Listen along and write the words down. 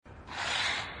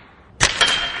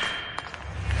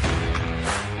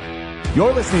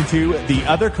You're listening to the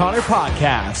Other Connor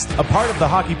Podcast, a part of the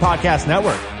Hockey Podcast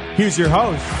Network. Here's your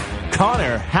host,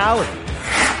 Connor Halley.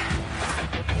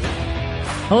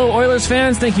 Hello, Oilers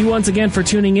fans. Thank you once again for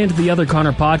tuning in to the Other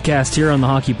Connor Podcast here on the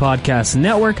Hockey Podcast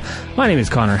Network. My name is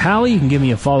Connor Halley. You can give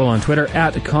me a follow on Twitter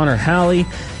at Connor Halley.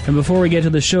 And before we get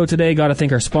to the show today, got to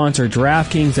thank our sponsor,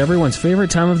 DraftKings. Everyone's favorite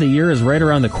time of the year is right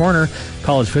around the corner,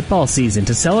 college football season.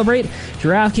 To celebrate,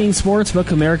 DraftKings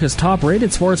Sportsbook, America's top-rated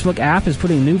sportsbook app, is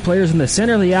putting new players in the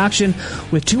center of the action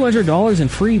with $200 in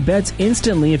free bets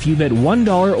instantly if you bet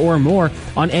 $1 or more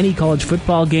on any college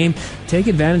football game. Take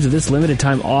advantage of this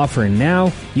limited-time offer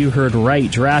now. You heard right.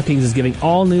 DraftKings is giving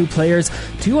all new players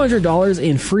 $200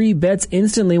 in free bets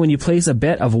instantly when you place a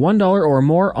bet of $1 or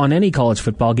more on any college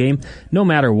football game, no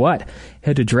matter what.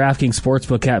 Head to DraftKings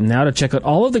Sportsbook app now to check out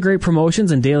all of the great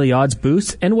promotions and daily odds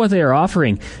boosts and what they are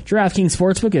offering. DraftKings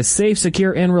Sportsbook is safe,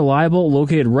 secure, and reliable,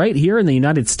 located right here in the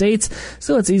United States,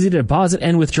 so it's easy to deposit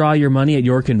and withdraw your money at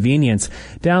your convenience.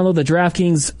 Download the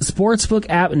DraftKings Sportsbook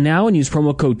app now and use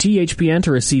promo code THPN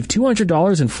to receive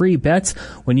 $200 in free bets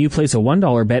when you place a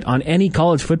 $1 bet on any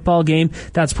college football game.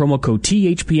 That's promo code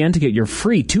THPN to get your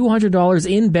free $200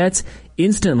 in bets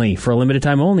instantly for a limited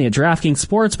time only at DraftKings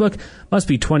Sportsbook. Must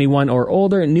be 21 or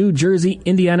older. New Jersey,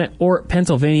 Indiana, or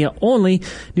Pennsylvania only.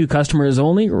 New customers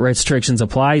only. Restrictions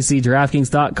apply. See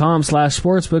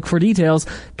DraftKings.com/sportsbook for details.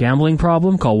 Gambling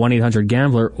problem? Call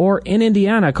 1-800-GAMBLER, or in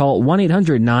Indiana, call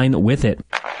 1-800-9-WITH-IT.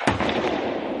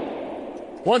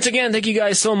 Once again, thank you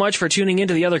guys so much for tuning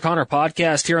into the Other Connor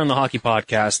Podcast here on the Hockey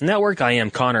Podcast Network. I am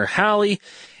Connor Halley.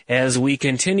 As we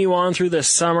continue on through the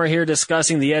summer here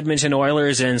discussing the Edmonton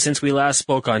Oilers, and since we last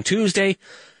spoke on Tuesday,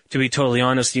 to be totally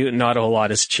honest with you, not a whole lot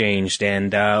has changed.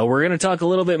 And we're going to talk a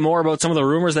little bit more about some of the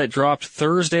rumors that dropped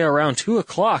Thursday around 2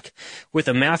 o'clock with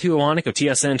the Matthew Iwanyk of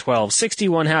TSN 1260,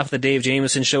 one half of the Dave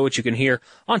Jamieson Show, which you can hear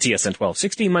on TSN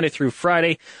 1260 Monday through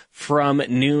Friday from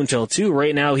noon till 2.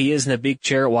 Right now, he is in a big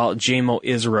chair while JMO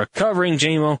is recovering.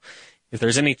 JMO, if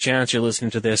there's any chance you're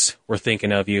listening to this, we're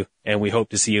thinking of you, and we hope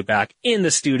to see you back in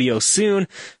the studio soon.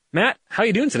 Matt, how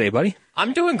you doing today, buddy?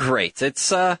 I'm doing great.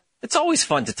 It's always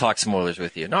fun to talk some Oilers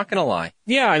with you, not gonna lie.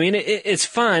 Yeah, I mean, it's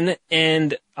fun,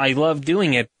 and I love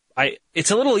doing it.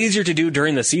 It's a little easier to do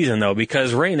during the season, though,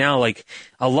 because right now, like,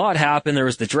 a lot happened. There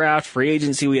was the draft, free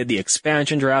agency, we had the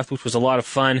expansion draft, which was a lot of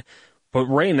fun. But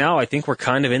right now, I think we're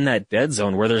kind of in that dead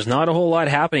zone where there's not a whole lot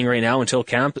happening right now until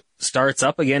camp starts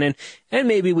up again, and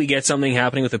maybe we get something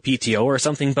happening with a PTO or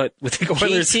something. But with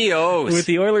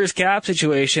the Oilers cap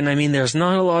situation, I mean, there's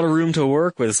not a lot of room to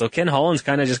work with. So Ken Holland's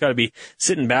kind of just got to be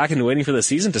sitting back and waiting for the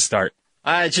season to start.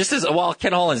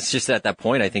 Ken Holland's just at that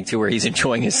point, I think, too, where he's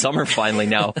enjoying his summer finally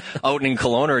now, out in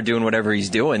Kelowna or doing whatever he's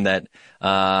doing.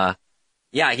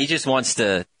 Yeah, he just wants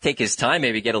to take his time,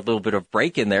 maybe get a little bit of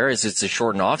break in there as it's a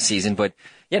shortened off season. But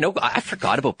yeah, no, I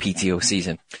forgot about PTO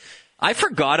season. I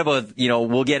forgot about,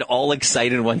 we'll get all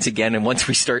excited once again. And once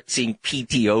we start seeing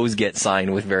PTOs get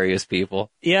signed with various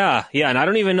people. Yeah. And I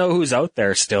don't even know who's out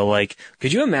there still. Like,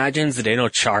 could you imagine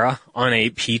Zdeno Chara on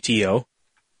a PTO?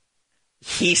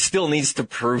 He still needs to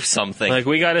prove something. Like,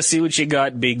 we got to see what you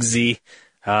got, Big Z.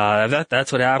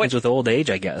 That's what happens with old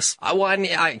age, I guess.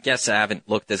 I guess I haven't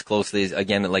looked as closely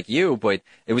again like you, but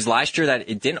it was last year that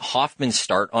it didn't Hoffman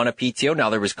start on a PTO. Now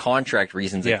there was contract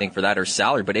reasons, I think, for that or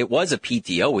salary, but it was a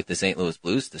PTO with the St. Louis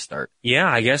Blues to start. Yeah,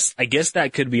 I guess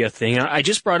that could be a thing. I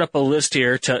just brought up a list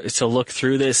here to look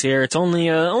through this here. It's only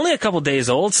a couple days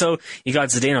old, so you got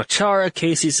Zdeno Chara,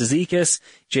 Casey Cizikas,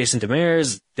 Jason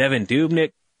Demers, Devin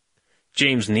Dubnyk,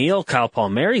 James Neal, Kyle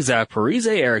Palmieri, Zach Parise,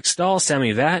 Eric Stahl,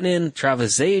 Sami Vatanen,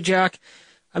 Travis Zajac.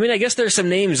 I mean, I guess there's some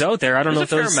names out there. I don't know if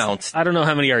those. I don't know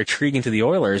how many are intriguing to the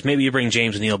Oilers. Maybe you bring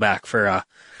James Neal back for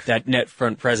that net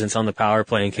front presence on the power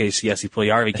play in case Jesse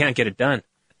Puljujarvi can't get it done.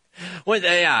 Well,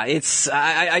 yeah,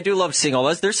 I do love seeing all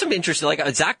those. There's some interesting, like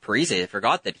Zach Parise. I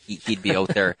forgot that he'd be out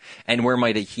there, and where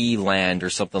might he land or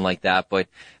something like that. But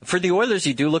for the Oilers,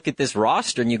 you do look at this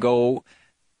roster and you go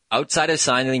outside of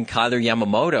signing Kyler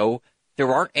Yamamoto. There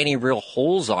aren't any real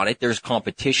holes on it. There's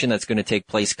competition that's going to take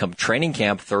place come training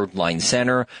camp, third line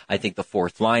center. I think the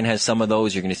fourth line has some of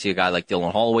those. You're going to see a guy like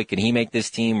Dylan Holloway. Can he make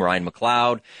this team? Ryan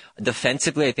McLeod.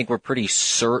 Defensively, I think we're pretty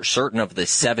certain of the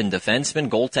 7 defensemen.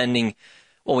 Goaltending,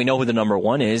 well, we know who the number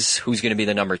 1 is. Who's going to be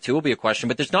the number 2 will be a question.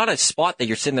 But there's not a spot that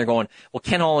you're sitting there going, well,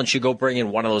 Ken Holland should go bring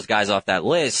in one of those guys off that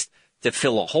list to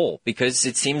fill a hole, because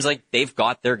it seems like they've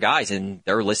got their guys and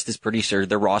their list is pretty sure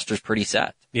their roster's pretty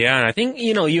set. Yeah, and I think,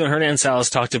 you and Hernan Salas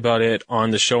talked about it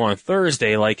on the show on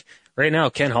Thursday. Like, right now,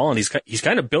 Ken Holland, he's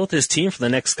kind of built his team for the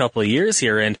next couple of years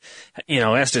here, and,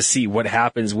 has to see what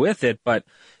happens with it. But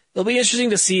It'll be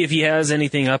interesting to see if he has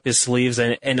anything up his sleeves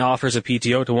and offers a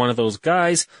PTO to one of those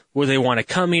guys. Will they want to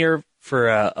come here for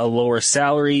a lower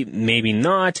salary? Maybe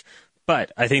not.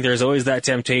 But I think there's always that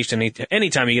temptation.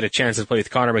 Anytime you get a chance to play with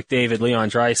Connor McDavid, Leon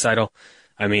Draisaitl,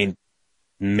 I mean,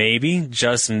 maybe,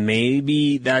 just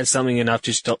maybe, that's something enough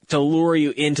to lure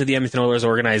you into the Edmonton Oilers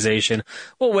organization.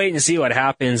 We'll wait and see what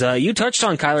happens. You touched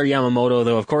on Kyler Yamamoto,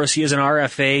 though. Of course, he is an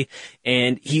RFA,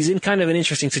 and he's in kind of an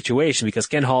interesting situation because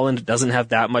Ken Holland doesn't have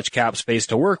that much cap space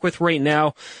to work with right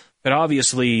now. But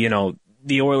obviously,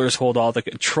 the Oilers hold all the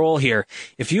control here.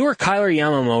 If you were Kyler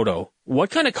Yamamoto,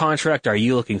 what kind of contract are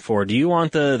you looking for? Do you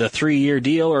want the 3-year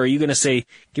deal, or are you going to say,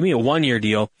 give me a 1-year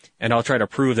deal, and I'll try to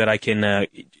prove that I can,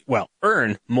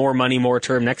 earn more money, more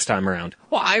term next time around?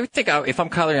 Well, I would think if I'm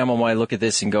Kyler Yamamoto, I look at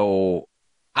this and go,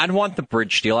 I'd want the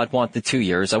bridge deal. I'd want the 2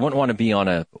 years. I wouldn't want to be on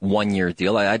a 1-year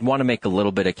deal. I'd want to make a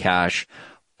little bit of cash,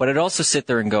 but I'd also sit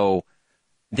there and go,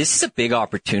 this is a big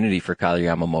opportunity for Kyler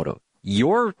Yamamoto.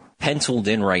 You're penciled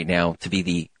in right now to be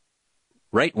the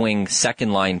right-wing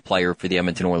second-line player for the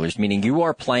Edmonton Oilers, meaning you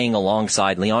are playing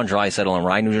alongside Leon Draisaitl and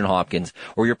Ryan Nugent-Hopkins,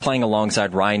 or you're playing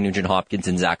alongside Ryan Nugent-Hopkins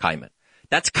and Zach Hyman.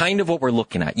 That's kind of what we're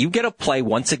looking at. You get to play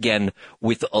once again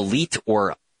with elite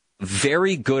or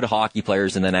very good hockey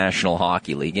players in the National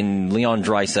Hockey League, and Leon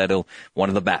Draisaitl, one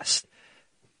of the best.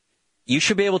 You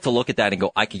should be able to look at that and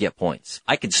go, I could get points.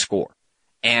 I could score.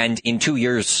 And in 2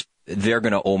 years, they're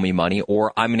going to owe me money,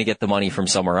 or I'm going to get the money from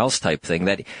somewhere else type thing.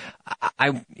 That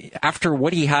after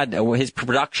what he had, his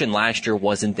production last year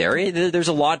wasn't there. There's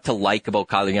a lot to like about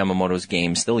Kyler Yamamoto's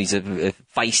game still. He's a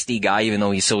feisty guy, even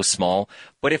though he's so small.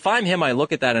 But if I'm him, I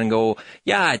look at that and go,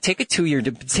 yeah, take a 2-year,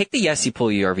 take the Jesse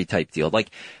Puljujarvi type deal. Like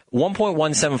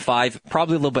 1.175,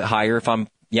 probably a little bit higher if I'm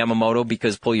Yamamoto,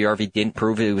 because Puljujarvi didn't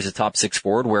prove he was a top 6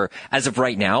 forward, where as of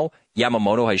right now,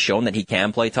 Yamamoto has shown that he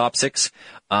can play top 6,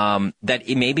 that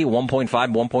it may be 1.5,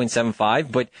 1.75,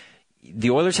 but the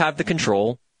Oilers have the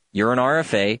control. You're an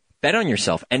RFA. Bet on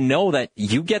yourself and know that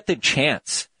you get the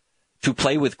chance to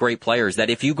play with great players, that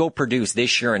if you go produce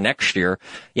this year and next year,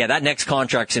 yeah, that next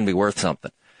contract's going to be worth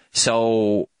something.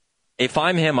 So if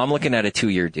I'm him, I'm looking at a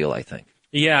 2-year deal, I think.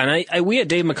 Yeah, and we had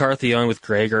Dave McCarthy on with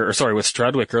with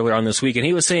Strudwick earlier on this week, and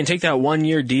he was saying, take that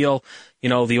 1-year deal.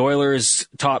 The Oilers'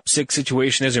 top 6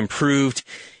 situation has improved.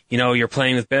 You're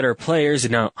playing with better players,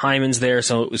 and now Hyman's there,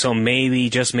 so maybe,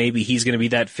 just maybe, he's going to be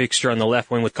that fixture on the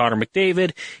left wing with Connor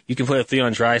McDavid. You can play with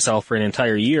Leon Draisaitl for an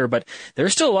entire year, but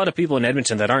there's still a lot of people in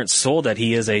Edmonton that aren't sold that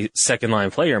he is a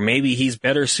second-line player. Maybe he's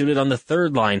better suited on the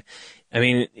third line. I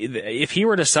mean, if he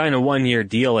were to sign a 1-year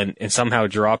deal and somehow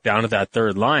drop down to that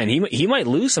third line, he might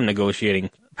lose some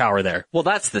negotiating power there. Well,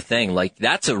 that's the thing. Like,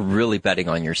 that's a really betting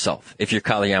on yourself. If you're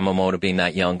Kyler Yamamoto being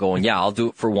that young, going, yeah, I'll do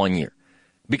it for 1 year.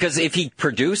 Because if he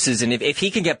produces and if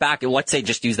he can get back, let's say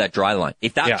just use that dry line.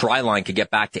 If that dry line could get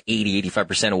back to 80,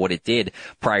 85% of what it did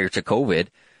prior to COVID,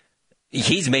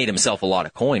 he's made himself a lot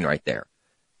of coin right there.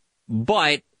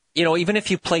 But, even if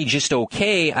you play just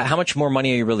okay, how much more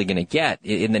money are you really going to get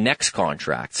in the next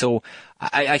contract? So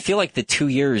I feel like the 2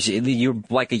 years, you're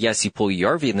like a Jesse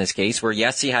Puljujarvi in this case, where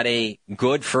Jesse had a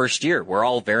good first year. We're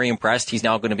all very impressed. He's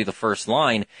now going to be the first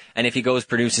line. And if he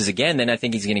produces again, then I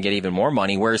think he's going to get even more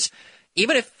money. Whereas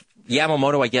even if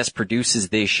Yamamoto, I guess, produces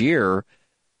this year,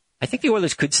 I think the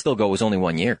Oilers could still go with only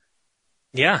 1 year.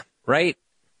 Yeah. Right?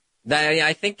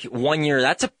 I think 1 year,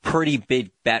 that's a pretty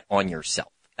big bet on yourself.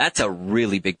 That's a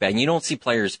really big bet. And you don't see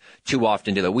players too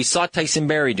often do that. We saw Tyson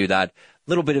Barrie do that. A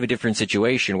little bit of a different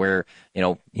situation where,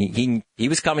 he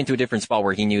was coming to a different spot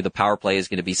where he knew the power play is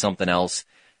going to be something else.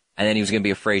 And then he was going to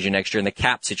be a free agent next year. And the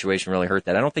cap situation really hurt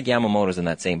that. I don't think Yamamoto's in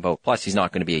that same boat. Plus, he's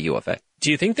not going to be a UFA.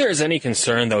 Do you think there is any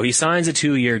concern, though? He signs a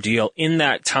 2-year deal. In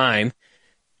that time,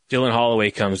 Dylan Holloway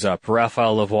comes up.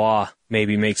 Raphael Lavoie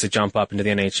maybe makes a jump up into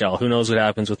the NHL. Who knows what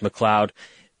happens with McLeod?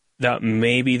 That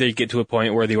maybe they get to a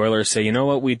point where the Oilers say, you know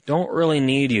what, we don't really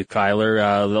need you,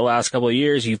 Kyler. The last couple of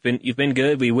years, you've been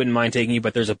good. We wouldn't mind taking you,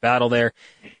 but there's a battle there,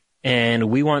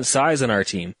 and we want size on our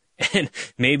team. And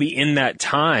maybe in that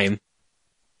time,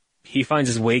 he finds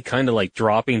his way kind of like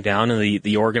dropping down in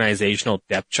the organizational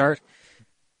depth chart.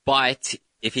 But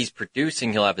if he's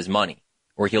producing, he'll have his money,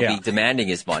 or he'll be demanding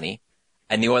his money,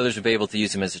 and the Oilers will be able to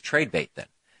use him as a trade bait then.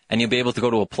 And you'll be able to go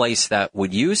to a place that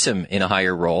would use him in a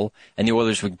higher role, and the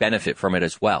Oilers would benefit from it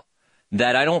as well.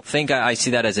 That I don't think I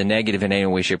see that as a negative in any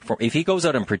way, shape, or form. If he goes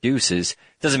out and produces, it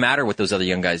doesn't matter what those other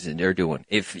young guys are doing.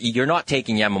 If you're not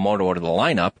taking Yamamoto out of the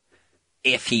lineup,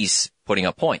 if he's putting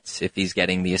up points, if he's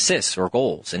getting the assists or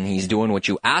goals, and he's doing what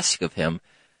you ask of him.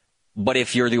 But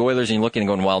if you're the Oilers and you're looking and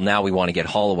going, well, now we want to get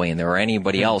Holloway in there or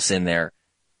anybody else in there,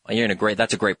 well,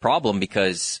 that's a great problem,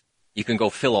 because you can go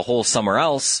fill a hole somewhere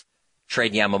else,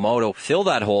 trade Yamamoto, fill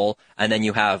that hole, and then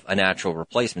you have a natural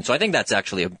replacement. So I think that's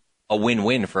actually a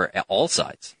win-win for all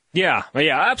sides. Yeah,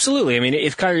 absolutely. I mean,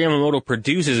 if Kyrie Yamamoto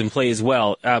produces and plays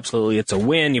well, absolutely, it's a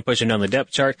win. You push him down the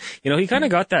depth chart. He kind of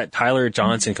got that Tyler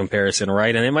Johnson comparison,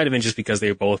 right? And it might have been just because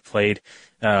they both played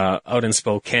out in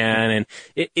Spokane. And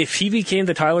if he became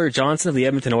the Tyler Johnson of the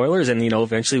Edmonton Oilers and,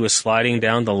 eventually was sliding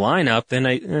down the lineup, then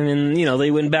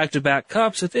they win back-to-back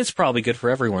cups, it's probably good for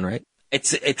everyone, right?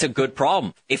 It's a good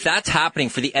problem. If that's happening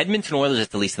for the Edmonton Oilers,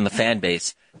 at least in the fan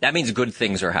base, that means good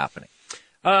things are happening.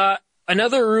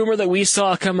 Another rumor that we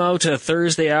saw come out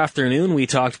Thursday afternoon, we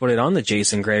talked about it on the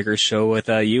Jason Greger show with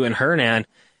you and Hernan,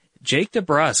 Jake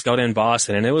DeBrusk out in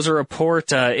Boston, and it was a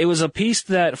report, it was a piece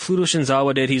that Fluto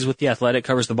Shinzawa did. He's with The Athletic,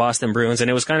 covers the Boston Bruins, and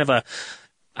it was kind of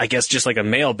just like a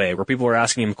mailbag where people were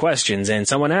asking him questions, and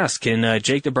someone asked, can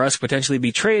Jake DeBrusk potentially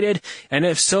be traded? And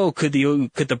if so, could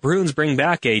the Bruins bring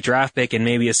back a draft pick and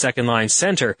maybe a second-line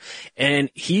center? And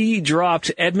he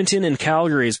dropped Edmonton and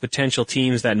Calgary as potential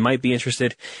teams that might be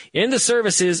interested in the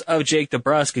services of Jake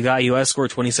DeBrusk, a guy who has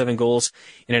scored 27 goals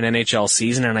in an NHL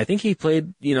season, and I think he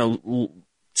played,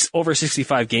 over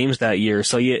 65 games that year.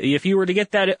 So if you were to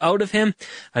get that out of him,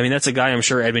 I mean, that's a guy I'm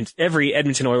sure every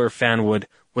Edmonton Oiler fan would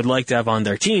like to have on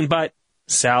their team, but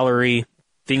salary,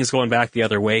 things going back the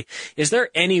other way. Is there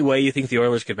any way you think the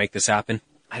Oilers could make this happen?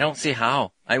 I don't see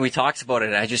how. We talked about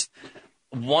it.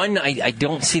 I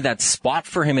don't see that spot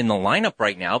for him in the lineup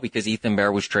right now because Ethan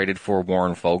Bear was traded for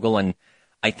Warren Foegele, and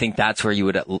I think that's where you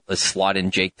would slot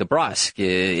in Jake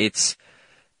DeBrusk.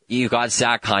 You got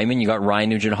Zach Hyman, you got Ryan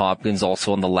Nugent-Hopkins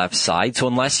also on the left side. So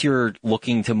unless you're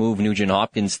looking to move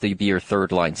Nugent-Hopkins to be your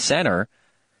third-line center,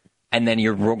 and then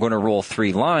you're going to roll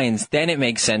three lines, then it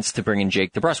makes sense to bring in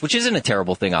Jake DeBrusk, which isn't a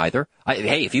terrible thing either.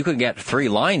 Hey, if you could get three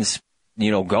lines,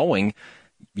 going,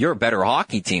 you're a better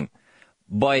hockey team.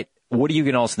 But what are you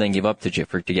going to also then give up to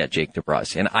get Jake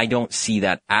DeBrusk? And I don't see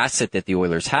that asset that the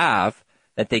Oilers have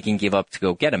that they can give up to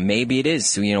go get him. Maybe it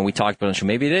is. We talked about it on the show.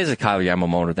 Maybe it is a Kyler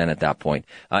Yamamoto then at that point.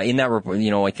 In that report,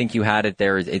 I think you had it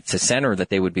there. It's a center that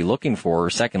they would be looking for, or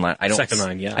second line. Second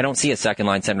line, yeah. I don't see a second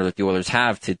line center that the Oilers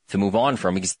have to move on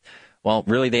from because, well,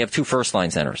 really they have two first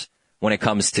line centers when it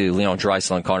comes to Leon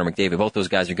Draisaitl and Connor McDavid. Both those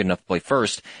guys are good enough to play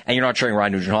first, and you're not trading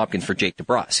Ryan Nugent-Hopkins for Jake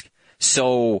DeBrusk.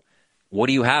 So what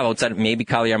do you have outside of maybe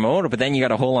Kyler Yamamoto? But then you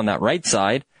got a hole on that right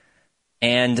side.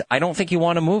 And I don't think you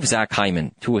want to move Zach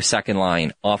Hyman to a second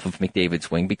line off of McDavid's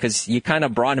wing because you kind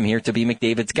of brought him here to be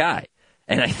McDavid's guy.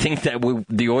 And I think that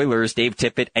the Oilers, Dave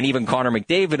Tippett, and even Connor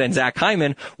McDavid and Zach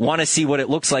Hyman want to see what it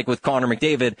looks like with Connor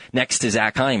McDavid next to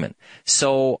Zach Hyman.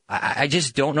 So I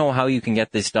just don't know how you can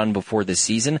get this done before this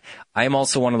season. I'm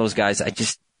also one of those guys,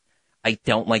 I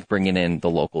don't like bringing in the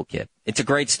local kid. It's a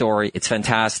great story. It's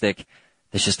fantastic.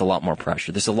 There's just a lot more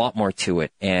pressure. There's a lot more to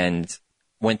it. And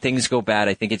when things go bad,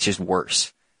 I think it's just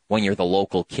worse when you're the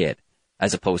local kid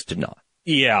as opposed to not.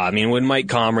 Yeah, I mean, when Mike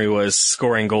Comrie was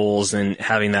scoring goals and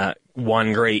having that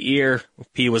one great year,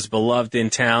 he was beloved in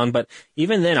town. But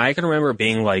even then, I can remember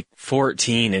being like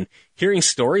 14 and hearing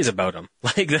stories about him.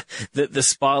 Like the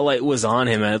spotlight was on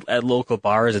him at local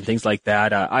bars and things like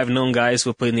that. I've known guys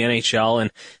who played in the NHL,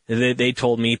 and they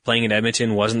told me playing in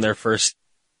Edmonton wasn't their first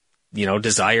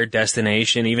desired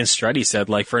destination. Even Struddy said,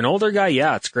 like, for an older guy,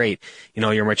 yeah, it's great.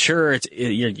 You're mature.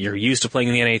 You're used to playing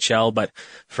in the NHL, but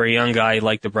for a young guy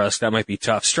like DeBrusk, that might be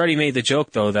tough. Struddy made the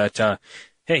joke, though, that,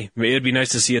 hey, it'd be nice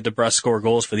to see a DeBrusk score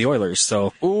goals for the Oilers.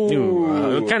 So,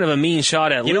 kind of a mean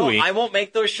shot at Louis. I won't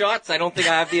make those shots. I don't think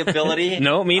I have the ability.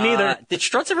 No, me neither. Did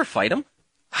Strutz ever fight him?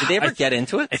 Did they ever get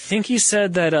into it? I think he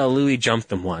said that Louis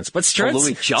jumped him once, but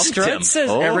Strutz says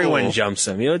everyone jumps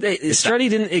him. Strutty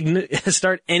didn't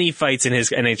start any fights in his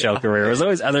NHL career. There was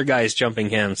always other guys jumping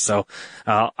him. So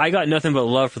I got nothing but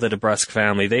love for the DeBrusk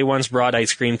family. They once brought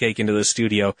ice cream cake into the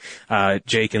studio,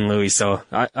 Jake and Louis. So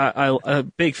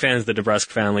I'm big fans of the DeBrusk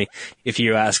family. If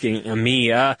you're asking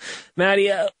me,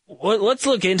 Maddie. Let's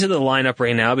look into the lineup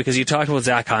right now because you talked about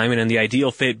Zach Hyman and the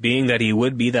ideal fit being that he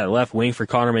would be that left wing for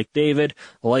Connor McDavid,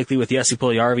 likely with Jesse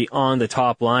Puljujarvi on the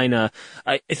top line.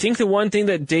 I think the one thing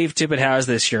that Dave Tippett has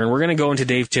this year, and we're going to go into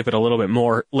Dave Tippett a little bit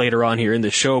more later on here in the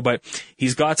show, but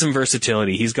he's got some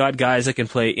versatility. He's got guys that can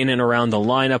play in and around the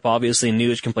lineup. Obviously,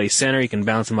 Nuge can play center. He can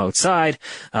bounce him outside.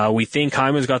 We think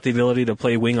Hyman's got the ability to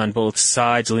play wing on both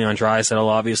sides. Leon Draisaitl,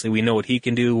 obviously, we know what he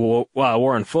can do.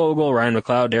 Warren Foegele, Ryan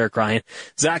McLeod, Derek Ryan,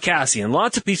 Zach Cassian,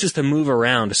 lots of pieces to move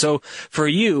around. So for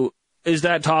you, is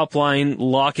that top line,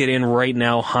 lock it in right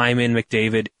now, Hyman,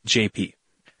 McDavid, JP?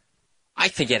 I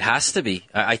think it has to be.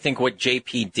 I think what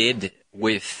JP did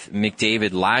with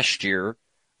McDavid last year,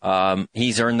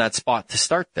 he's earned that spot to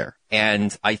start there.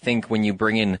 And I think when you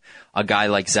bring in a guy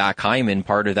like Zach Hyman,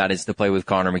 part of that is to play with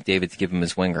Connor McDavid to give him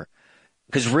his winger.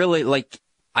 Because really, like,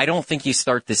 I don't think you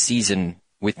start the season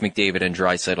with McDavid and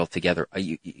Draisaitl together.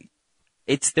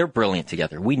 They're brilliant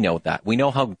together. We know that. We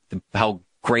know how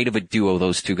great of a duo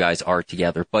those two guys are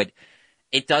together. But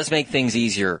it does make things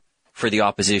easier for the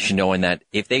opposition, knowing that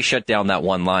if they shut down that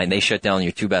one line, they shut down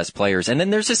your two best players, and then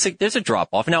there's a drop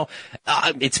off. Now,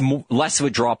 it's less of a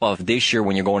drop off this year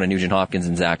when you're going to Nugent Hopkins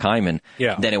and Zach Hyman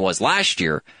than it was last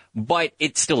year, but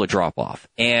it's still a drop off.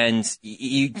 And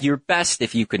you're best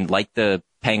if you can, like the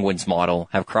Penguins model,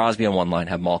 have Crosby on one line,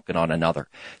 have Malkin on another.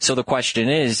 So the question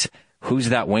is, who's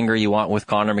that winger you want with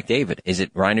Connor McDavid? Is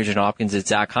it Ryan Nugent Hopkins? Is it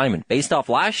Zach Hyman? Based off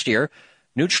last year,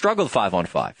 Nuge struggled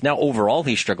 5-on-5. Now, overall,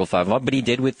 he struggled 5-on-5, but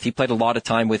he played a lot of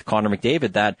time with Connor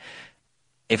McDavid. That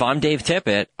if I'm Dave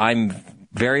Tippett, I'm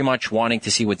very much wanting to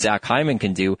see what Zach Hyman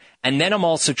can do. And then I'm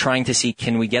also trying to see,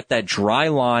 can we get that dry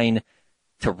line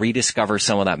to rediscover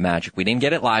some of that magic? We didn't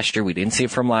get it last year. We didn't see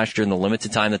it from last year in the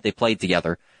limited time that they played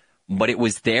together. But it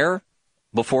was there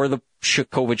before the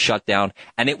COVID shutdown,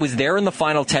 and it was there in the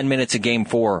final 10 minutes of Game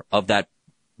 4 of that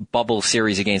bubble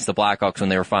series against the Blackhawks when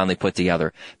they were finally put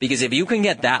together. Because if you can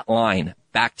get that line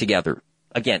back together,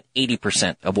 again,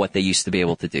 80% of what they used to be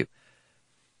able to do,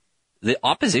 the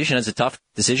opposition has a tough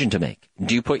decision to make.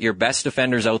 Do you put your best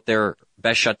defenders out there,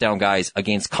 best shutdown guys,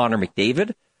 against Connor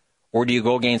McDavid, or do you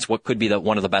go against what could be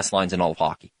one of the best lines in all of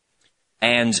hockey?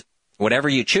 And whatever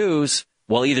you choose,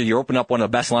 well, either you open up one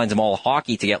of the best lines in all of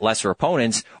hockey to get lesser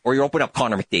opponents, or you open up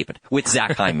Connor McDavid with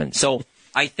Zach Hyman. So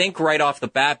I think right off the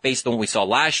bat, based on what we saw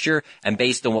last year and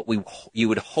based on what you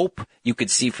would hope you could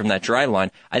see from that dry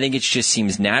line, I think it just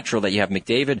seems natural that you have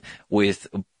McDavid with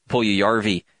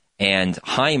Puljujarvi and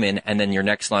Hyman, and then your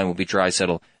next line will be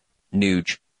Draisaitl,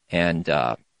 Nuge, and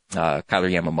Kailer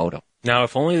Yamamoto. Now,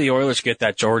 if only the Oilers get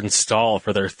that Jordan Staal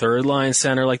for their third line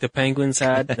center like the Penguins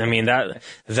had, I mean,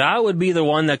 that would be the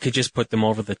one that could just put them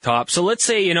over the top. So let's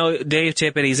say, Dave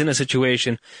Tippett, he's in a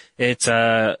situation, it's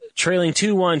trailing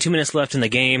 2-1, 2 minutes left in the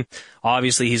game.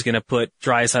 Obviously, he's going to put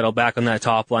Draisaitl back on that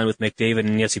top line with McDavid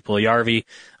and Jesse Puljujarvi.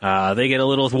 They get a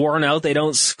little worn out, they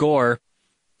don't score.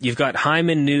 You've got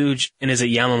Hyman, Nuge, and is it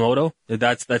Yamamoto?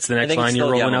 That's the next line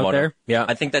you're rolling Yamamoto out there? Yeah.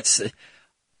 I think that's...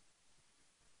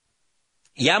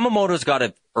 Yamamoto's got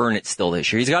to earn it still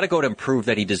this year. He's got to go to prove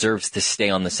that he deserves to stay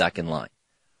on the second line.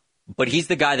 But he's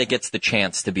the guy that gets the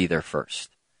chance to be there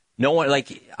first. No one,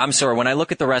 I'm sorry, when I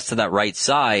look at the rest of that right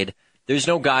side, there's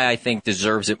no guy I think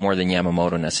deserves it more than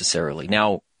Yamamoto necessarily.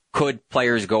 Now, could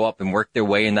players go up and work their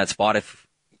way in that spot if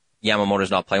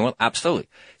Yamamoto's not playing well? Absolutely.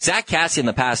 Zach Cassidy in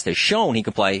the past has shown he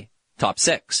can play top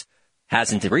six.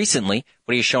 Hasn't recently,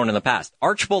 but he's shown in the past.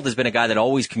 Archibald has been a guy that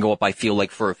always can go up, I feel like,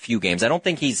 for a few games. I don't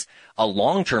think he's a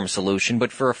long-term solution,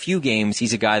 but for a few games,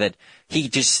 he's a guy that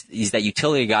he's that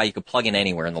utility guy you could plug in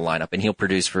anywhere in the lineup, and he'll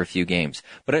produce for a few games.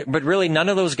 But really, none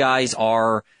of those guys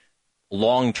are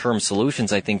long-term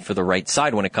solutions, I think, for the right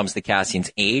side when it comes to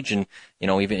Cassian's age. And,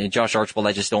 even Josh Archibald,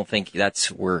 I just don't think that's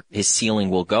where his ceiling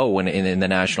will go in the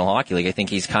National Hockey League. I think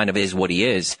he's kind of is what he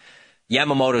is.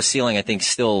 Yamamoto's ceiling, I think,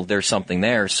 still there's something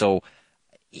there. So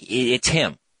it's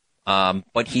him.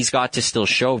 But he's got to still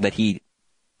show that he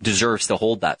deserves to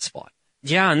hold that spot.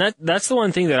 Yeah, and that's the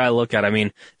one thing that I look at. I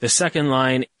mean, the second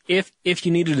line, if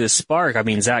you needed a spark, I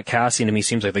mean, Zach Cassian to me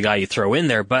seems like the guy you throw in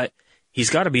there, but he's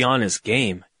got to be on his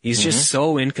game. He's just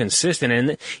so inconsistent, and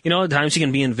at times he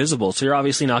can be invisible. So you're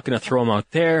obviously not going to throw him out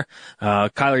there.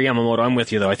 Kailer Yamamoto, I'm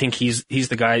with you though. I think he's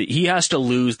the guy. He has to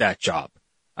lose that job.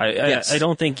 I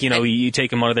don't think, you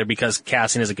take him out of there because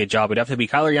Cassian does a good job. It'd have to be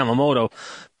Kailer Yamamoto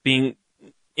being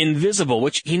invisible,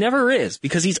 which he never is,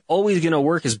 because he's always going to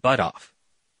work his butt off.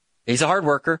 He's a hard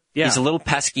worker. Yeah. He's a little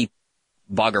pesky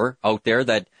bugger out there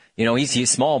that, he's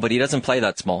small, but he doesn't play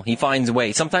that small. He finds a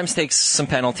way. Sometimes takes some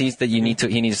penalties that he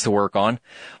needs to work on,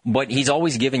 but he's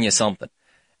always giving you something.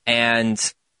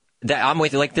 And that I'm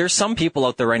with you. There's some people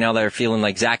out there right now that are feeling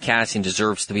like Zach Cassian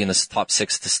deserves to be in the top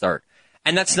six to start.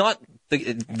 And that's not,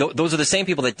 those are the same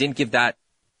people that didn't give that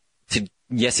to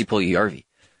Jesse Puljujarvi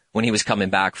when he was coming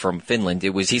back from Finland.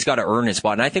 He's got to earn his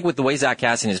spot. And I think with the way Zach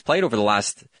Cassian has played over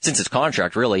since his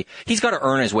contract, really, he's got to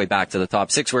earn his way back to the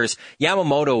top six, whereas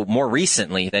Yamamoto more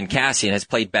recently than Cassian has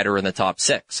played better in the top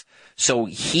six. So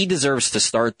he deserves to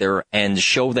start there and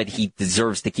show that he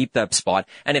deserves to keep that spot.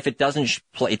 And if it doesn't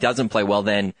play well,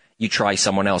 then you try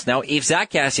someone else. Now, if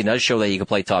Zach Cassian does show that he can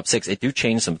play top six, it do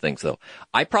change some things, though.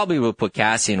 I probably would put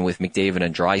Cassian with McDavid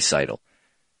and Draisaitl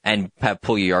and have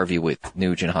Puljujarvi with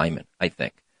Nuge and Hyman, I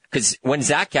think. Because when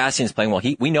Zach Cassian is playing well,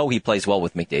 we know he plays well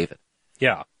with McDavid.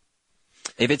 Yeah.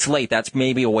 If it's late, that's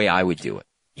maybe a way I would do it.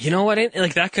 You know what?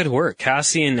 Like, that could work.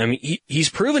 Cassian, I mean, he's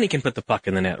proven he can put the puck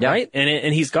in the net, right?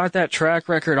 And he's got that track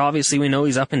record. Obviously, we know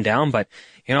he's up and down, but,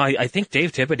 you know, I think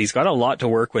Dave Tippett, he's got a lot to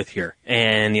work with here.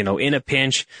 And, you know, in a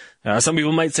pinch, some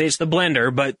people might say it's the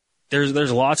blender, but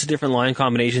there's lots of different line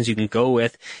combinations you can go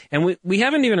with. And we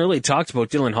haven't even really talked about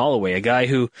Dylan Holloway, a guy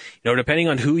who, you know, depending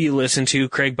on who you listen to,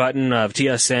 Craig Button of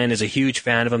TSN is a huge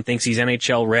fan of him, thinks he's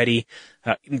NHL ready.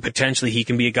 Potentially he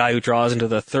can be a guy who draws into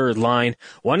the third line.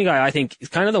 One guy I think is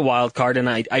kind of the wild card, and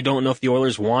I don't know if the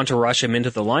Oilers want to rush him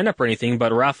into the lineup or anything,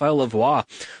 but Raphael Lavoie,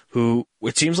 who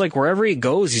it seems like wherever he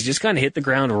goes, he's just kind of hit the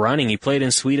ground running. He played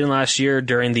in Sweden last year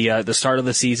during the start of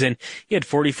the season. He had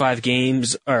 45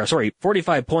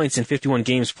 points in 51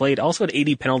 games played. Also had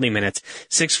 80 penalty minutes.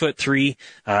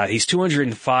 6'3". He's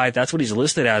 205. That's what he's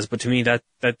listed as. But to me, that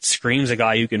screams a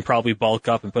guy you can probably bulk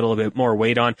up and put a little bit more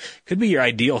weight on. Could be your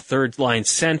ideal third line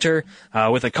center.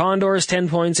 With the Condors, 10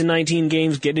 points in 19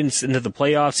 games, getting into the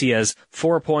playoffs. He has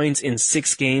 4 points in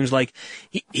 6 games. Like,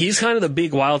 he's kind of the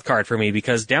big wild card for me,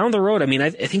 because down the road, I mean, I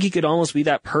think he could almost be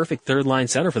that perfect third line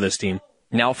center for this team.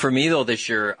 Now, for me though, this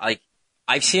year,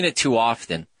 I've seen it too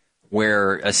often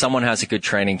where someone has a good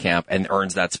training camp and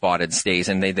earns that spot and stays,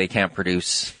 and they can't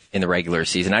produce in the regular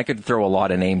season. I could throw a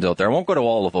lot of names out there. I won't go to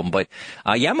all of them, but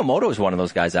Yamamoto is one of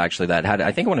those guys actually that had,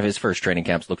 I think one of his first training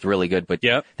camps looked really good, but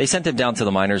they sent him down to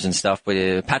the minors and stuff.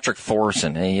 But Patrick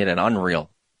Thorson, he had an unreal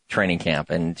training camp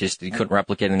and just he couldn't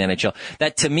replicate in the NHL.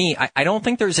 That to me, I don't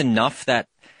think there's enough that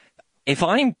if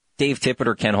I'm Dave Tippett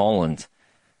or Ken Holland,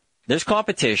 there's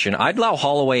competition. I'd allow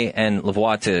Holloway and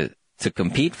Lavoie to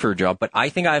compete for a job, but I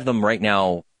think I have them right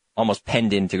now almost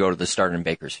penned in to go to the start in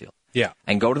Bakersfield. Yeah.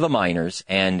 And go to the minors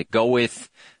and go with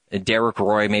Derek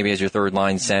Roy maybe as your third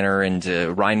line center and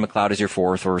Ryan McLeod as your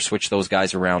fourth, or switch those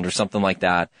guys around or something like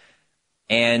that.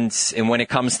 And when it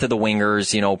comes to the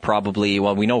wingers, you know, probably,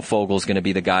 well, we know Fogel's going to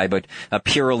be the guy, but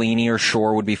Pirellini or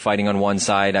Shore would be fighting on one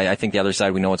side. I think the other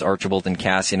side, we know it's Archibald and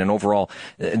Cassian. And overall,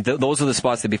 those are the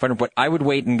spots to be fighting. But I would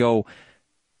wait and go,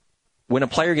 when a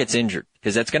player gets injured,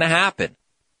 because that's going to happen,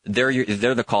 they're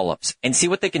the call-ups, and see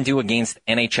what they can do against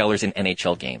NHLers in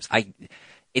NHL games.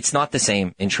 It's not the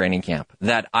same in training camp.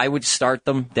 That I would start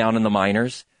them down in the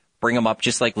minors, bring them up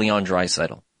just like Leon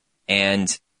Draisaitl.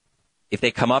 And if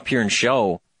they come up here and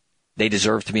show they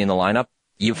deserve to be in the lineup,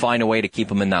 you find a way to keep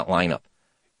them in that lineup.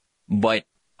 But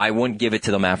I wouldn't give it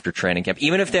to them after training camp.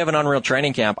 Even if they have an unreal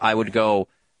training camp, I would go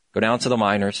down to the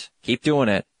minors, keep doing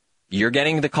it. You're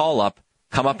getting the call-up,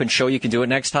 come up and show you can do it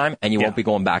next time, and you won't be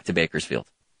going back to Bakersfield.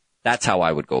 That's how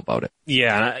I would go about it.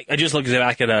 Yeah, I just looked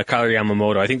back at Kailer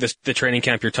Yamamoto. I think the training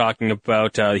camp you're talking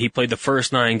about, he played the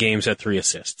first 9 games, had 3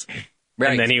 assists.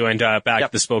 Right. And then he went back to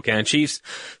the Spokane Chiefs,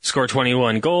 scored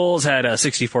 21 goals, had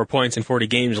 64 points in 40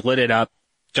 games, lit it up,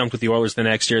 jumped with the Oilers the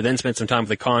next year, then spent some time with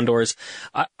the Condors.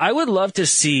 I would love to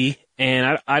see,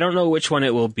 and I don't know which one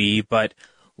it will be, but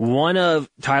one of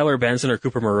Tyler Benson or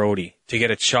Cooper Marody to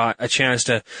get a chance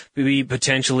to be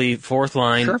potentially fourth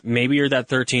line. Sure. Maybe you're that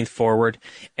 13th forward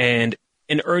and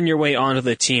earn your way onto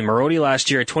the team. Marody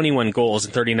last year had 21 goals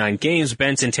in 39 games.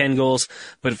 Benson 10 goals,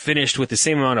 but finished with the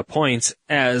same amount of points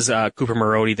as Cooper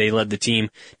Marody. They led the team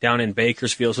down in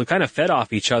Bakersfield, so kind of fed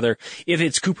off each other. If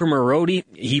it's Cooper Marody,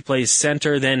 he plays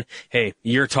center, then, hey,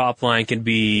 your top line can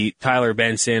be Tyler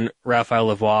Benson,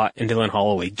 Raphael Lavoie, and Dylan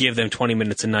Holloway. Give them 20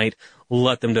 minutes a night.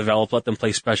 Let them develop, let them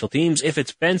play special teams. If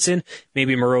it's Benson,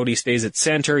 maybe Marody stays at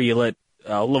center. You let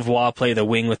Lavoie play the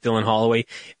wing with Dylan Holloway.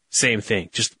 Same thing.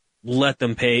 Just let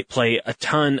them play a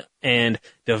ton and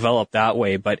develop that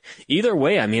way. But either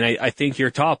way, I mean, I think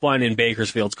your top line in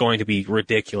Bakersfield is going to be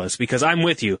ridiculous, because I'm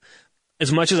with you.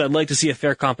 As much as I'd like to see a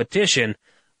fair competition,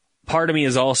 part of me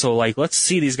is also like, let's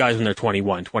see these guys when they're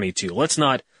 21, 22. Let's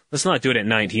not do it at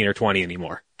 19 or 20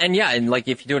 anymore. And like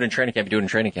if you do it in training camp, you do it in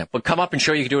training camp. But come up and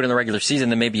show you can do it in the regular season,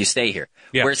 then maybe you stay here.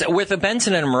 Yeah. Whereas with a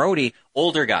Benson and a Marody,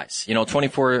 older guys,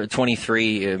 24,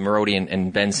 23, Marody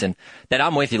and Benson, that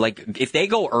I'm with you. Like if they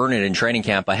go earn it in training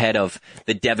camp ahead of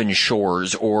the Devon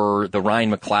Shores or the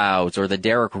Ryan McLeods or the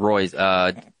Derek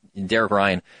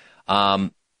Ryan,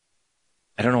 I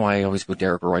don't know why I always go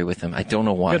Derek Roy with him. I don't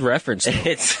know why. Good reference.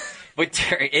 It's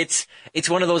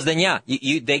one of those. Then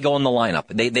they go in the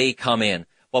lineup. They come in.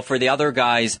 Well, for the other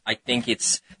guys, I think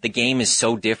the game is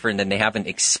so different and they haven't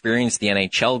experienced the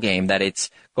NHL game that it's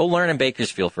go learn in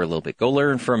Bakersfield for a little bit. Go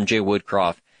learn from Jay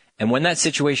Woodcroft. And when that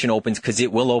situation opens, because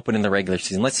it will open in the regular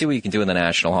season, let's see what you can do in the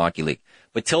National Hockey League.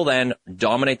 But till then,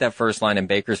 dominate that first line in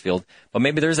Bakersfield. But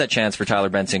maybe there's that chance for Tyler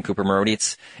Benson, Cooper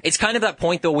Marody. It's kind of that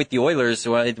point though with the Oilers.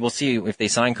 We'll see if they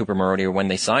sign Cooper Marody or when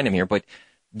they sign him here. But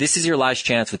this is your last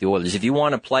chance with the Oilers. If you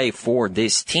want to play for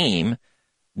this team,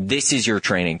 this is your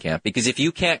training camp. Because if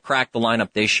you can't crack the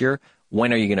lineup this year,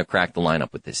 when are you going to crack the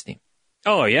lineup with this team?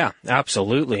 Oh, yeah,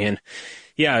 absolutely. And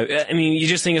yeah, I mean, you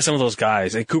just think of some of those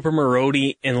guys. Like Cooper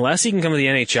Marody, unless he can come to the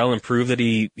NHL and prove that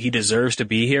he deserves to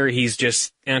be here, he's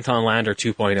just Anton Lander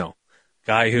 2.0.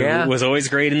 Guy who was always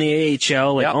great in the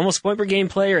AHL, like almost point per game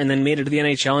player, and then made it to the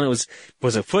NHL, and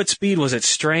was it foot speed? Was it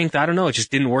strength? I don't know. It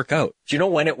just didn't work out. Do you know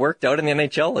when it worked out in the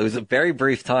NHL? It was a very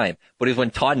brief time, but it was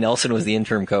when Todd Nelson was the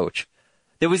interim coach.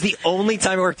 That was the only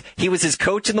time it worked. He was his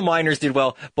coach in the minors, did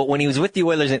well, but when he was with the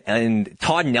Oilers and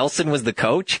Todd Nelson was the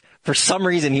coach, for some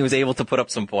reason he was able to put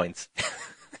up some points.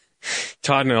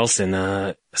 Todd Nelson,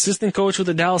 assistant coach with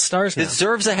the Dallas Stars now.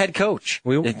 Deserves a head coach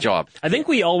job. I think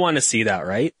we all want to see that,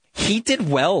 right? He did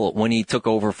well when he took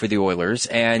over for the Oilers,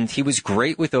 and he was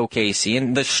great with OKC,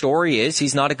 and the story is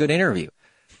he's not a good interview.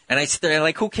 And I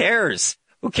like, who cares?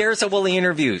 Who cares how well he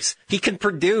interviews? He can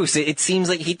produce. It seems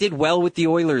like he did well with the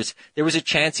Oilers. There was a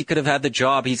chance he could have had the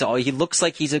job. He looks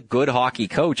like he's a good hockey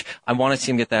coach. I want to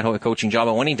see him get that coaching job,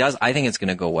 and when he does, I think it's going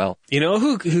to go well. You know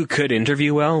who could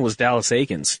interview well was Dallas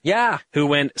Aikens. Yeah. Who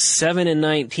went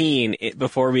 7-19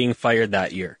 before being fired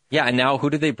that year. Yeah, and now who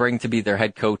did they bring to be their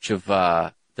head coach of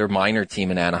their minor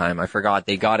team in Anaheim? I forgot.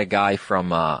 They got a guy from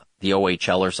the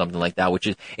OHL or something like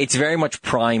that, it's very much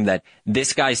prime that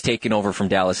this guy's taken over from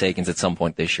Dallas Aikens at some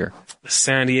point this year.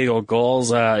 San Diego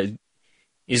Gulls,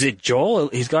 is it Joel?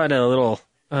 He's got a little,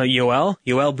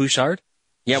 Yoel Bouchard?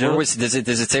 Yeah, does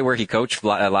it say where he coached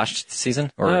last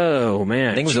season? Oh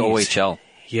man. I think it was OHL.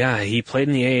 Yeah, he played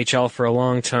in the AHL for a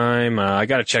long time. I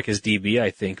gotta check his DB,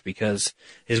 I think, because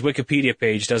his Wikipedia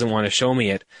page doesn't want to show me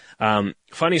it.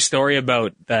 Funny story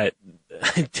about that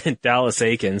Dallas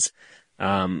Aikens.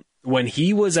 When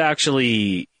he was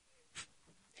actually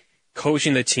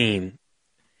coaching the team,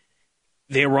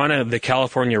 they were on the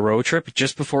California road trip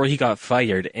just before he got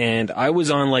fired. And I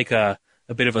was on like a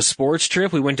bit of a sports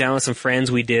trip. We went down with some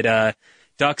friends. We did,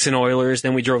 Ducks and Oilers.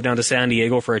 Then we drove down to San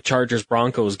Diego for a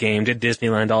Chargers-Broncos game, did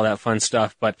Disneyland, all that fun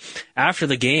stuff. But after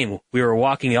the game, we were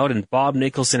walking out and Bob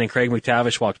Nicholson and Craig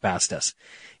McTavish walked past us.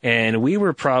 And we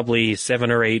were probably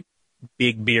 7 or 8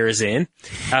 big beers in,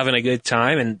 having a good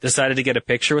time, and decided to get a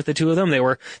picture with the two of them. They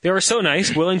were so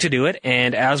nice, willing to do it.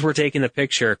 And as we're taking the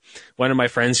picture, one of my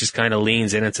friends just kind of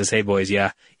leans in and says, "Hey boys,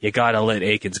 yeah, you gotta let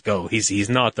Aikens go. He's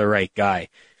not the right guy."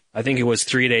 I think it was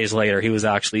 3 days later he was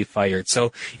actually fired.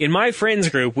 So in my friends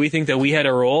group, we think that we had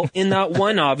a role in that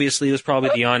one. Obviously, it was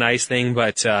probably the on ice thing,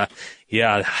 but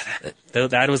yeah,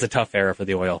 that was a tough era for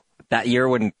the Oil. That year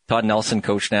when Todd Nelson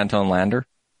coached Anton Lander,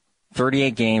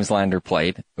 38 games Lander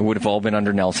played. It would have all been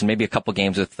under Nelson. Maybe a couple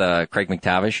games with Craig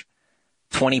McTavish.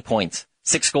 20 points,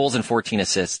 6 goals and 14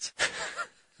 assists.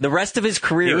 The rest of his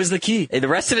career. He was the key. The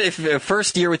rest of it,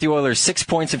 first year with the Oilers, 6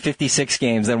 points in 56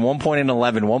 games, then 1 point in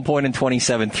 11, 1 point in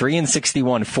 27, 3 in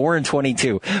 61, 4 in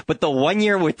 22. But the 1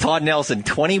 year with Todd Nelson,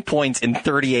 20 points in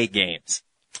 38 games.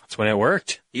 That's when it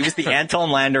worked. He was the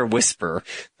Anton Lander whisperer.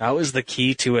 That was the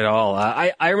key to it all.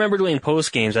 I remember doing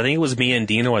post games. I think it was me and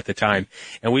Dino at the time.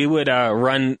 And we would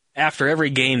run, after every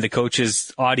game, the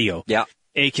coach's audio. Yeah.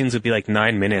 Aikens would be like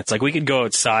 9 minutes. Like we could go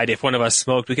outside. If one of us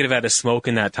smoked, we could have had a smoke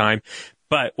in that time.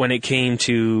 But when it came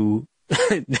to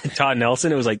Todd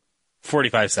Nelson, it was like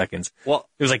 45 seconds. Well,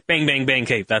 it was like bang, bang, bang,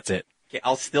 Cape. That's it. Okay,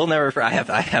 I'll still never, I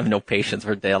have no patience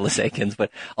for Dallas Aikens,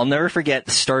 but I'll never forget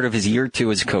the start of his year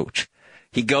 2 as coach.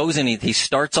 He goes and he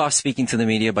starts off speaking to the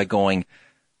media by going,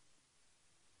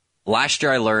 "Last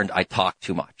year I learned I talked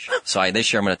too much. So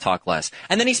this year I'm going to talk less."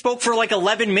 And then he spoke for like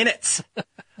 11 minutes.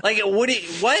 Like,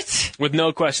 what? With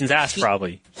no questions asked,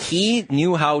 probably. He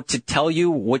knew how to tell you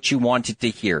what you wanted to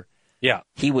hear. Yeah.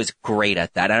 He was great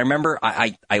at that. And I remember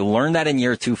I learned that in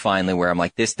year 2 finally, where I'm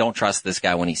like, don't trust this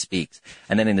guy when he speaks.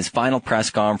 And then in his final press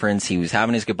conference, he was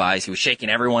having his goodbyes. He was shaking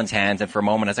everyone's hands. And for a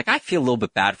moment, I was like, I feel a little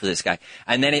bit bad for this guy.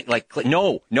 And then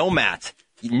no, Matt.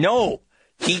 No.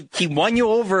 He won you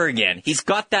over again. He's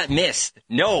got that mist.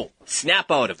 No,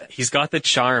 snap out of it. He's got the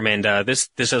charm, and this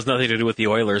has nothing to do with the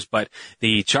Oilers, but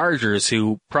the Chargers,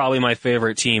 who probably my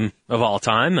favorite team of all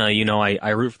time. I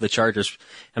root for the Chargers,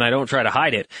 and I don't try to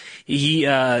hide it.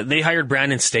 They hired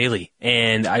Brandon Staley,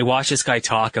 and I watch this guy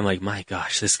talk. I'm like, my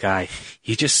gosh, this guy,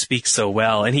 he just speaks so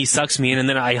well, and he sucks me in, and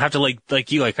then I have to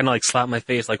like you, I kind of like slap my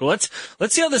face, like, well, let's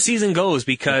see how the season goes,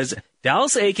 because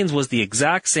Dallas Aikens was the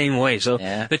exact same way. So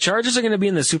The Chargers are going to be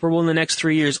in the Super Bowl in the next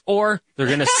 3 years, or they're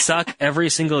going to suck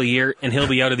every single year and he'll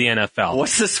be out of the NFL.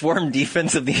 What's the swarm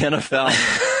defense of the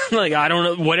NFL? Like, I don't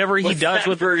know, whatever he does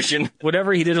with version,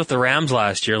 whatever he did with the Rams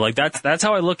last year. Like that's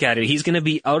how I look at it. He's going to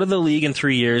be out of the league in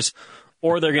 3 years,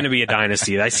 or they're going to be a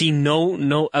dynasty. I see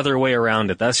no other way around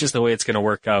it. That's just the way it's going to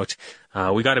work out.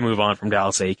 We got to move on from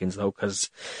Dallas Aikens though, because,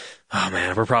 oh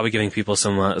man, we're probably giving people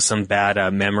some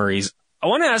bad memories I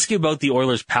want to ask you about the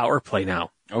Oilers' power play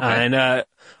now. Okay. And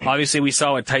obviously we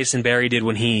saw what Tyson Barrie did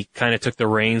when he kind of took the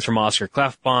reins from Oscar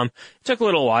Klefbom. It took a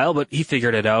little while, but he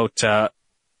figured it out.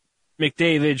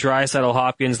 McDavid, Draisaitl,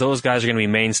 Hopkins, those guys are going to be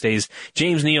mainstays.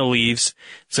 James Neal leaves,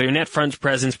 so your net front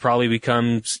presence probably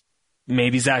becomes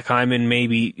maybe Zach Hyman,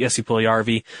 maybe Jesse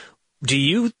Puljujarvi. Do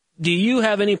you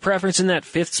have any preference in that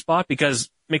fifth spot? Because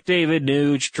McDavid,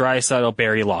 Nuge, Draisaitl,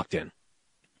 Barrie locked in.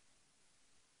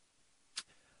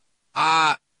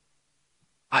 I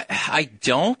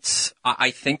don't.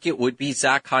 I think it would be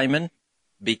Zach Hyman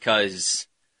because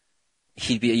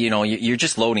he'd be, you're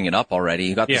just loading it up already.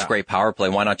 You got this great power play.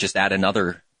 Why not just add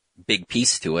another big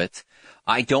piece to it?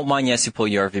 I don't mind Jesse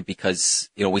Puljujarvi because,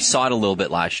 we saw it a little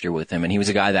bit last year with him and he was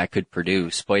a guy that could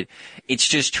produce, but it's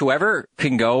just whoever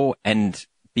can go and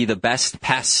be the best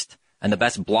pest and the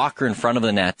best blocker in front of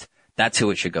the net, that's who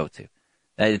it should go to.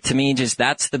 To me,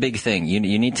 that's the big thing. You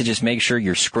need to just make sure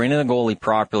you're screening the goalie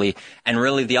properly, and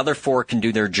really the other four can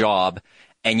do their job,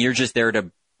 and you're just there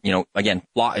to, again,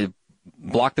 block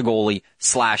the goalie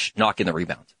 / knock in the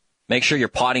rebound. Make sure you're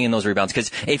potting in those rebounds,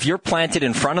 because if you're planted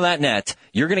in front of that net,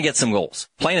 you're going to get some goals.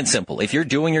 Plain and simple. If you're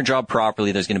doing your job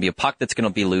properly, there's going to be a puck that's going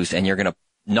to be loose, and you're going to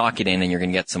knock it in, and you're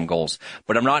going to get some goals.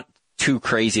 But I'm not too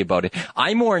crazy about it.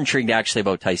 I'm more intrigued actually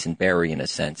about Tyson Barrie in a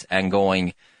sense, and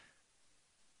going,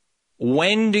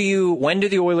 when do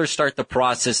the Oilers start the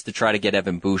process to try to get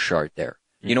Evan Bouchard there?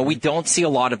 We don't see a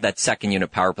lot of that second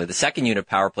unit power play. The second unit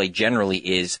power play generally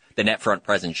is the net front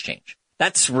presence change.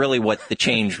 That's really what the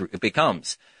change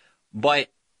becomes. But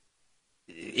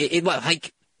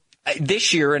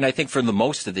this year, and I think for the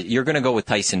most of it, you're going to go with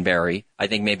Tyson Barrie. I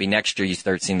think maybe next year you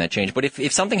start seeing that change. But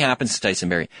if something happens to Tyson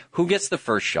Barrie, who gets the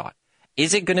first shot?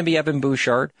 Is it going to be Evan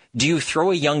Bouchard? Do you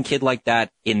throw a young kid like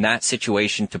that in that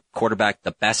situation to quarterback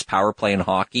the best power play in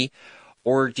hockey?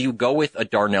 Or do you go with a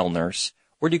Darnell Nurse?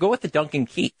 Or do you go with the Duncan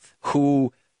Keith,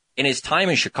 who in his time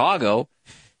in Chicago,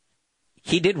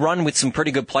 he did run with some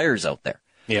pretty good players out there.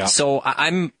 Yeah. So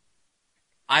I'm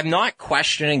not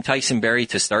questioning Tyson Barrie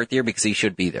to start the year because he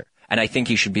should be there. And I think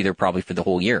he should be there probably for the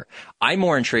whole year. I'm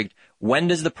more intrigued. When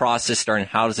does the process start and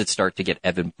how does it start to get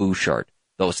Evan Bouchard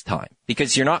those time?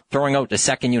 Because you're not throwing out the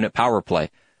second unit power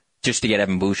play just to get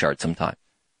Evan Bouchard sometime.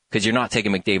 Because you're not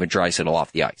taking McDavid, Draisaitl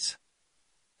off the ice.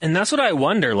 And that's what I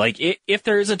wonder. Like, if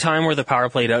there is a time where the power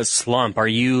play does slump, are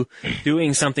you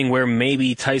doing something where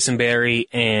maybe Tyson Barrie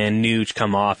and Nuge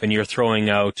come off and you're throwing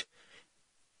out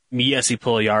Jesse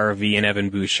Puljujarvi and Evan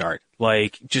Bouchard?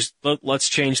 Like, just let's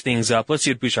change things up. Let's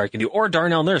see what Bouchard can do. Or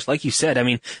Darnell Nurse, like you said. I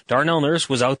mean, Darnell Nurse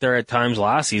was out there at times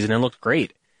last season and looked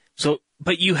great. So,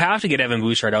 but you have to get Evan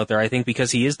Bouchard out there, I think,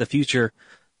 because he is the future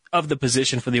of the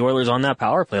position for the Oilers on that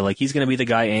power play. Like, he's going to be the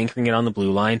guy anchoring it on the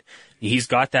blue line. He's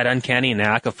got that uncanny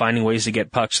knack of finding ways to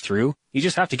get pucks through. You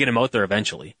just have to get him out there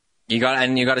eventually. You got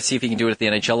to see if he can do it at the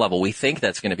NHL level. We think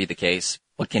that's going to be the case,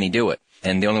 but can he do it?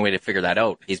 And the only way to figure that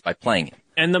out is by playing him.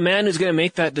 And the man who's going to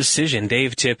make that decision,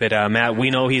 Dave Tippett, Matt, we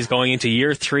know he's going into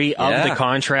year 3 of the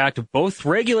contract. Both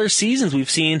regular seasons we've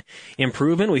seen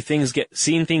improvement. We've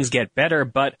seen things get better,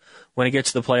 but when it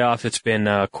gets to the playoffs, it's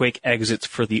been quick exits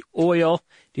for the Oil.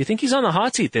 Do you think he's on the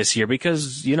hot seat this year?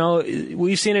 Because,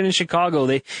 we've seen it in Chicago.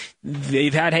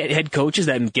 They've had head coaches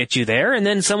that get you there and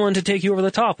then someone to take you over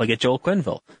the top, like at Joel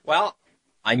Quenneville. Well,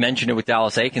 I mentioned it with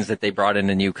Dallas Eakins that they brought in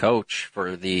a new coach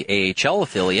for the AHL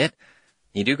affiliate.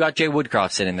 You do got Jay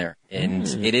Woodcroft sitting there, and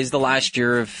it is the last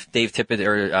year of Dave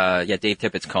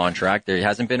Tippett's contract. There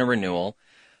hasn't been a renewal.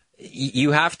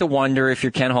 You have to wonder if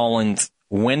you're Ken Holland,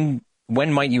 when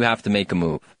might you have to make a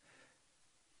move?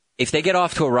 If they get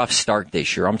off to a rough start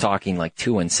this year, I'm talking like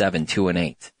 2-7,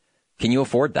 2-8. Can you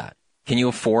afford that? Can you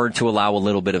afford to allow a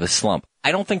little bit of a slump?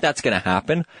 I don't think that's going to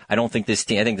happen. I think this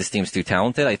team's too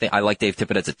talented. I like Dave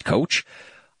Tippett as a coach.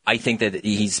 I think that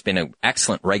he's been an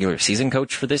excellent regular season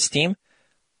coach for this team.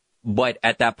 But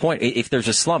at that point, if there's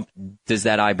a slump, does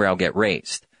that eyebrow get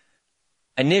raised?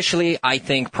 Initially, I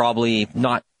think probably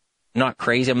not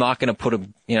crazy. I'm not going to put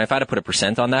if I had to put a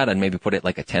percent on that, I'd maybe put it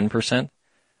like a 10%.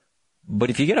 But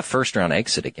if you get a first round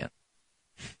exit again,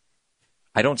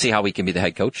 I don't see how he can be the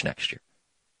head coach next year,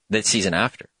 the season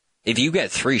after. If you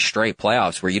get 3 straight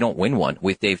playoffs where you don't win one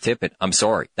with Dave Tippett, I'm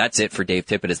sorry. That's it for Dave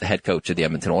Tippett as the head coach of the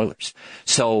Edmonton Oilers.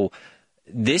 So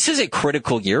this is a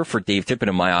critical year for Dave Tippett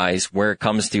in my eyes where it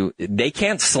comes to they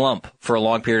can't slump for a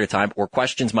long period of time or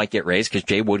questions might get raised because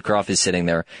Jay Woodcroft is sitting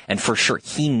there. And for sure,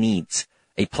 he needs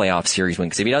a playoff series win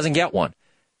because if he doesn't get one,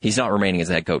 he's not remaining as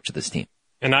the head coach of this team.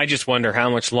 And I just wonder how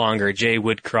much longer Jay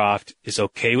Woodcroft is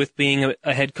okay with being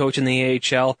a head coach in the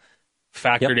AHL,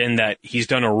 factored in that he's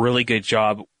done a really good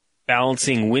job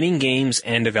balancing winning games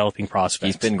and developing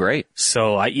prospects. He's been great.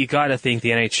 So you got to think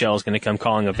the NHL is going to come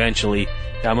calling eventually.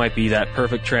 That might be that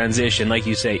perfect transition, like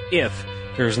you say, if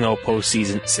there's no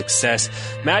postseason success.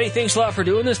 Matty, thanks a lot for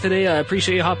doing this today. I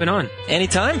appreciate you hopping on.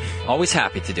 Anytime. Always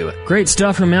happy to do it. Great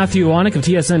stuff from Matthew Iwanyk of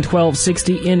TSN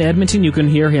 1260 in Edmonton. You can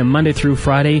hear him Monday through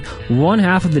Friday, one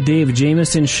half of the Dave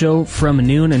Jamieson Show from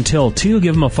noon until 2.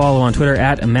 Give him a follow on Twitter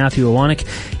at Matthew Iwanyk.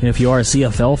 And if you are a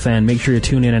CFL fan, make sure you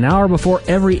tune in an hour before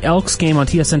every Elks game on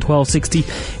TSN 1260.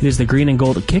 It is the Green and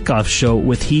Gold Kickoff Show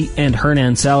with he and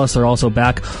Hernan Salas are also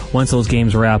back once those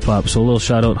games wrap up. So a little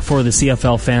shout out for the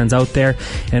CFL fans out there.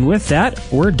 And with that,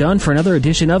 we're done for another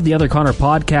edition of the Other Connor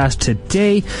podcast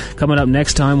today. Coming up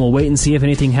next time, we'll wait and see if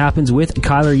anything happens with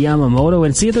Kyler Yamamoto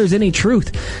and see if there's any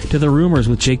truth to the rumors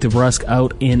with Jake DeBrusk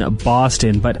out in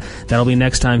Boston. But that'll be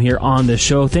next time here on the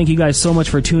show. Thank you guys so much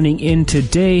for tuning in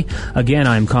today. Again,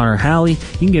 I'm Connor Halley.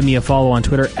 You can give me a follow on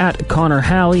Twitter at Connor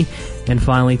Halley. And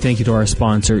finally, thank you to our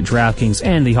sponsor, DraftKings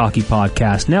and the Hockey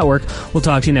Podcast Network. We'll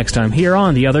talk to you next time here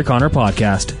on the Other Connor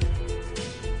podcast.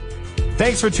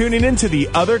 Thanks for tuning in to the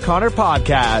Other Connor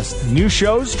podcast. New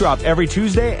shows drop every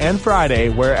Tuesday and Friday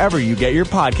wherever you get your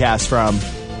podcasts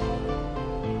from.